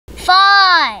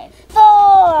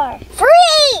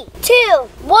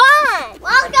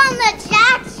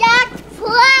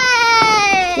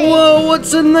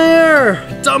what's in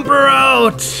there? Dump her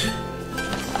out.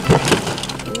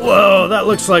 Whoa, that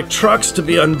looks like trucks to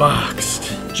be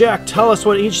unboxed. Jack, tell us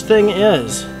what each thing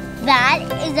is. That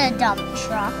is a dump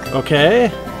truck. Okay.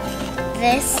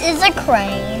 This is a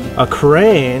crane. A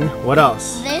crane? What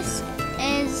else? This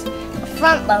is a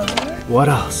front loader. What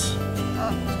else?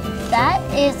 That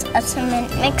is a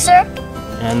cement mixer.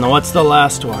 And what's the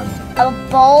last one? A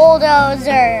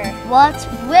bulldozer. Let's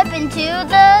whip into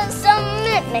the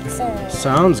cement mixer.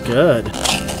 Sounds good.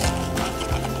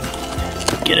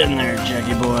 Get in there,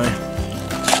 Jackie boy.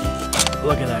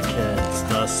 Look at that, kids.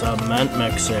 The cement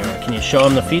mixer. Can you show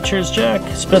them the features, Jack?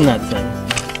 Spin that thing.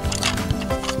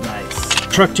 Nice.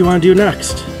 What truck do you want to do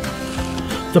next?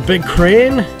 The big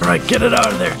crane? All right, get it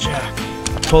out of there, Jack.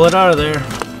 Pull it out of there.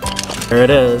 There it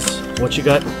is. What you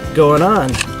got going on?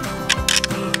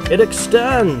 It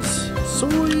extends.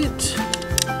 Sweet.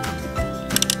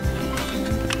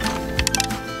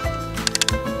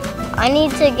 I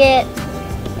need to get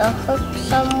the hook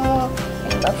somewhere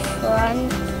in the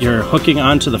front. You're hooking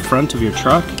onto the front of your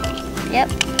truck? Yep.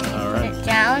 All right. Put it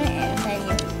down and then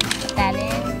you put that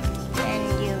in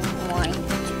and you wind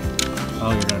it.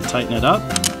 Oh, you're gonna tighten it up?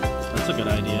 That's a good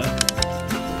idea.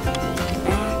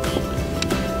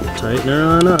 Tighten her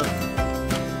on up.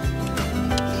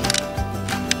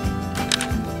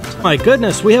 My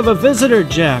goodness, we have a visitor,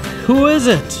 Jack. Who is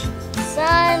it?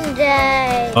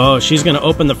 Sunday. Oh, she's gonna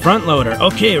open the front loader.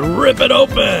 Okay, rip it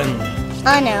open.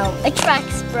 Oh no, a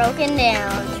truck's broken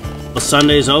down. Well,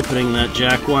 Sunday's opening that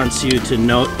Jack wants you to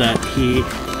note that he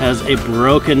has a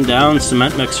broken down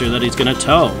cement mixer that he's gonna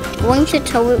tow. Going to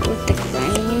tow it with the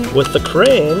crane. With the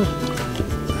crane?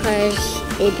 Because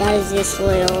it has this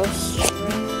little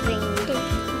string thing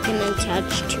you can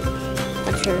attach to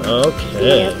other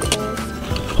vehicles.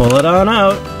 Pull it on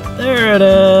out. There it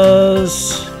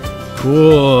is.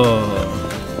 Cool.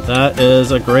 That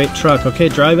is a great truck. Okay,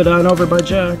 drive it on over by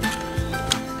Jack.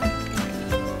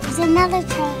 There's another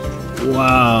truck.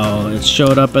 Wow, it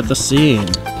showed up at the scene.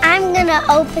 I'm gonna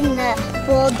open the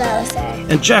bulldozer.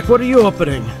 And Jack, what are you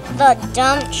opening? The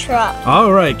dump truck.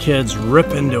 All right, kids,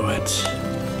 rip into it.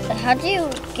 How do you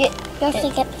get? You have to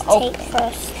get the tape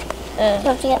first. You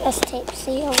have to get this tape.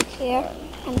 See over here?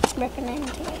 I'm just ripping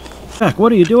into it. Jack,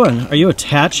 what are you doing? Are you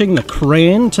attaching the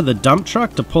crane to the dump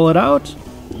truck to pull it out?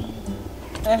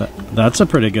 That's a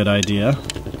pretty good idea.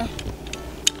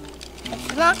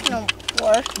 It's not gonna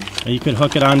work. You could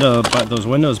hook it onto those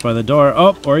windows by the door.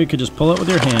 Oh, or you could just pull it with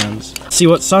your hands. See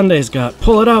what Sunday's got.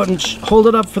 Pull it out and hold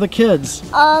it up for the kids.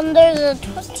 There's a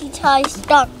twisty tie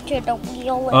stuck to the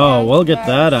wheel. Oh, we'll get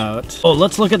that out. Oh,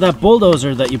 let's look at that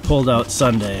bulldozer that you pulled out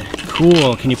Sunday.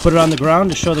 Cool. Can you put it on the ground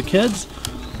to show the kids?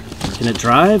 Can it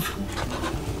drive?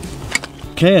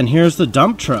 Okay, and here's the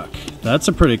dump truck. That's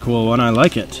a pretty cool one. I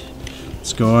like it.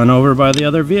 It's going over by the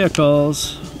other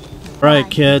vehicles. All right,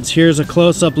 kids, here's a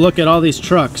close-up look at all these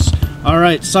trucks. All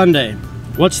right, Sunday,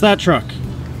 what's that truck?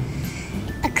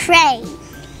 A crane.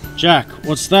 Jack,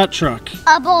 what's that truck?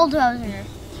 A bulldozer.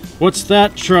 What's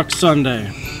that truck,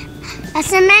 Sunday? A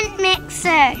cement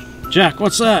mixer. Jack,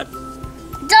 what's that?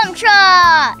 Dump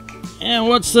truck. And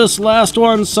what's this last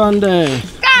one, Sunday?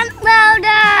 Front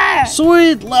loader.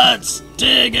 Sweet, let's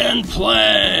dig and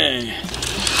play.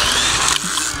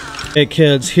 Hey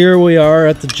kids, here we are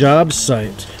at the job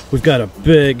site. We've got a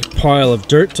big pile of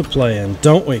dirt to play in,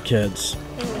 don't we, kids?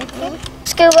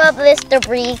 Scoop up this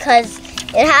debris because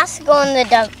it has to go in the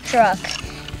dump truck.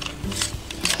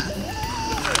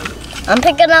 I'm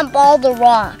picking up all the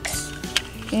rocks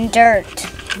and dirt.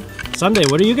 Sunday,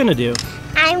 what are you gonna do?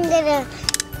 I'm gonna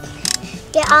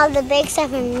get all the big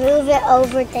stuff and move it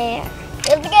over there.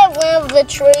 You have to get one of the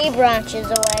tree branches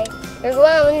away. There's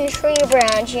one of the tree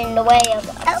branch in the way of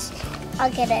us. I'll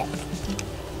get it.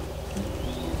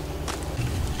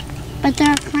 But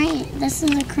they're a crane. This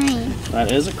is a crane.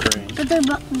 That is a crane. But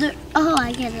they're oh,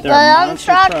 I get it. There are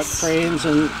monster truck cranes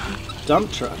and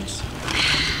dump trucks.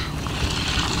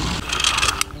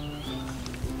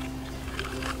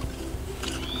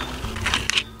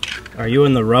 Are you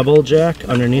in the rubble, Jack,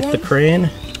 underneath the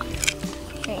crane?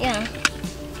 Yeah.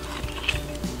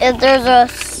 If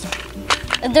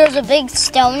there's a big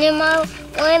stone in my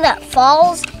way that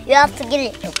falls, you have to get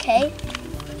it, okay?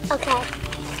 Okay.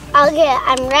 I'll get it.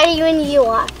 I'm ready when you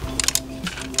are.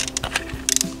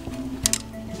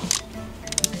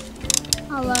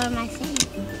 I'll lower my thing.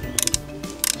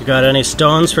 You got any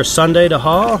stones for Sunday to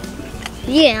haul?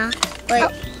 Yeah,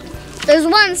 but there's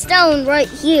one stone right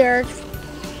here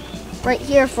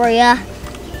for you.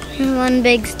 One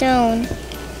big stone.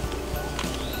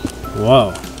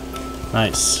 Whoa,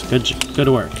 nice, good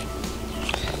work.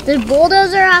 Does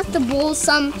Bulldozer have to pull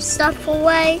some stuff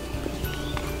away?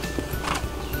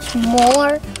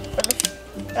 more.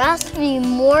 There has to be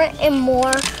more and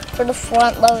more for the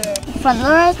front loader. The front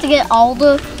loader has to get all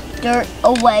the dirt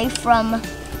away from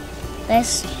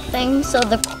this thing so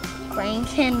the crane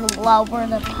can lower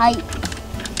the pipe.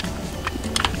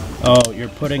 Oh, you're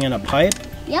putting in a pipe?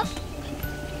 Yep.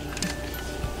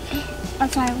 I'm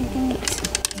sorry, we can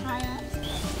tie that.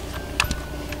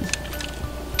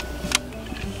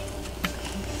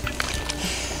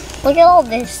 Look at all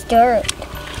this dirt.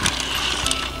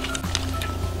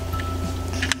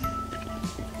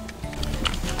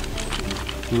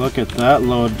 Look at that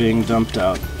load being dumped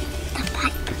out. The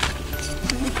pipe.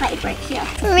 The pipe right here.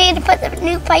 For me to put the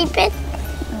new pipe in?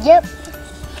 Yep.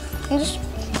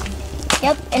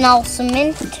 Yep, and I'll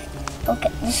cement. Okay,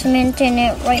 the cement in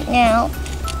it right now.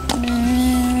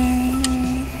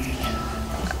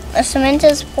 The cement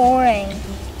is pouring.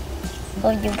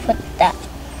 So you put that.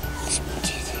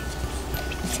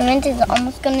 Cement is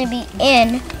almost going to be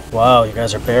in. Wow, you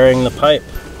guys are burying the pipe.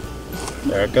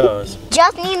 There it goes.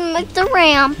 Just need to make the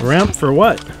ramp. Ramp for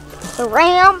what? The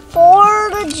ramp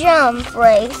for the jump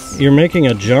race. You're making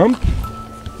a jump?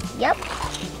 Yep.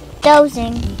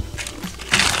 Dozing.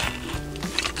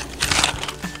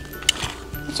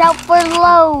 Watch out for the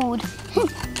load.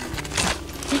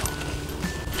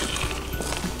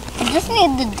 I just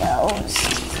need to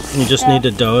doze. You just need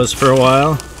to doze for a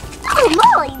while? Oh,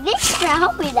 Molly, thanks for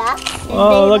helping us.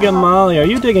 Oh, look at Molly. Are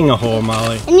you digging a hole,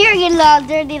 Molly? And you're getting all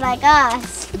dirty like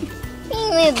us.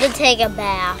 You need to take a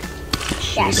bath.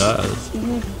 She does.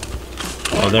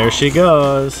 Oh, there she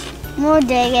goes. More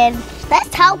digging.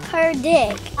 Let's help her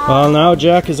dig. Well, now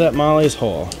Jack is at Molly's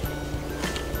hole.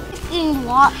 Making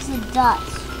lots of dust.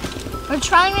 We're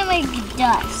trying to make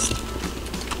dust.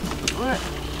 We're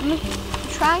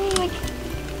trying to make...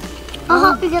 I'll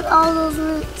help you get all those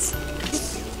roots.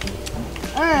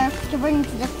 Earth to bring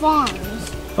to the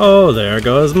farms. Oh, there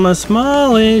goes Miss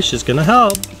Molly. She's gonna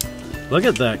help. Look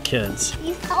at that, kids.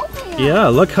 He's helping us. Yeah,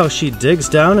 look how she digs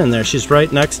down in there. She's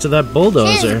right next to that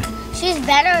bulldozer. She's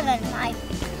better than my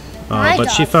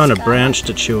But she found a branch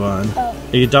to chew on. Oh.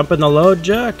 Are you dumping the load,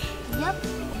 Jack? Yep.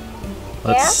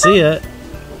 Let's see it.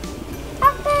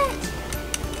 Dump it.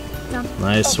 No.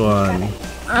 Nice one.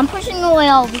 I'm pushing away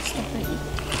all this debris.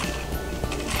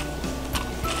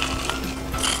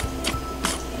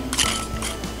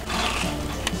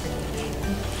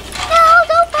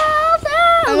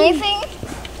 Anything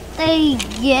they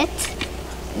get,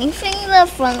 anything the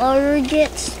front loader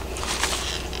gets,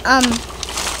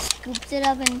 scoops it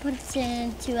up and puts it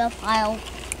into a pile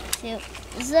too.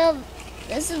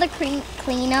 This is the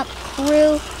cleanup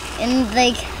crew, and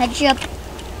they catch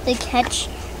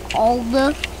all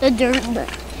the dirt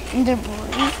and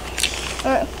debris.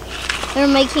 They're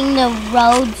making the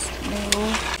roads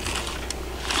new.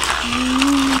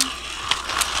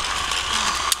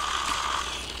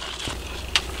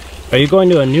 Are you going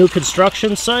to a new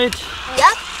construction site?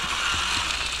 Yep.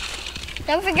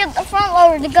 Don't forget the front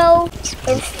loader to go.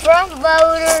 The front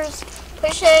loader's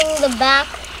pushing the back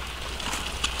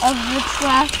of the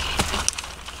truck.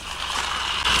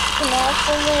 Can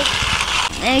also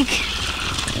make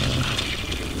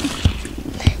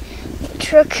the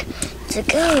truck to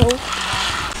go.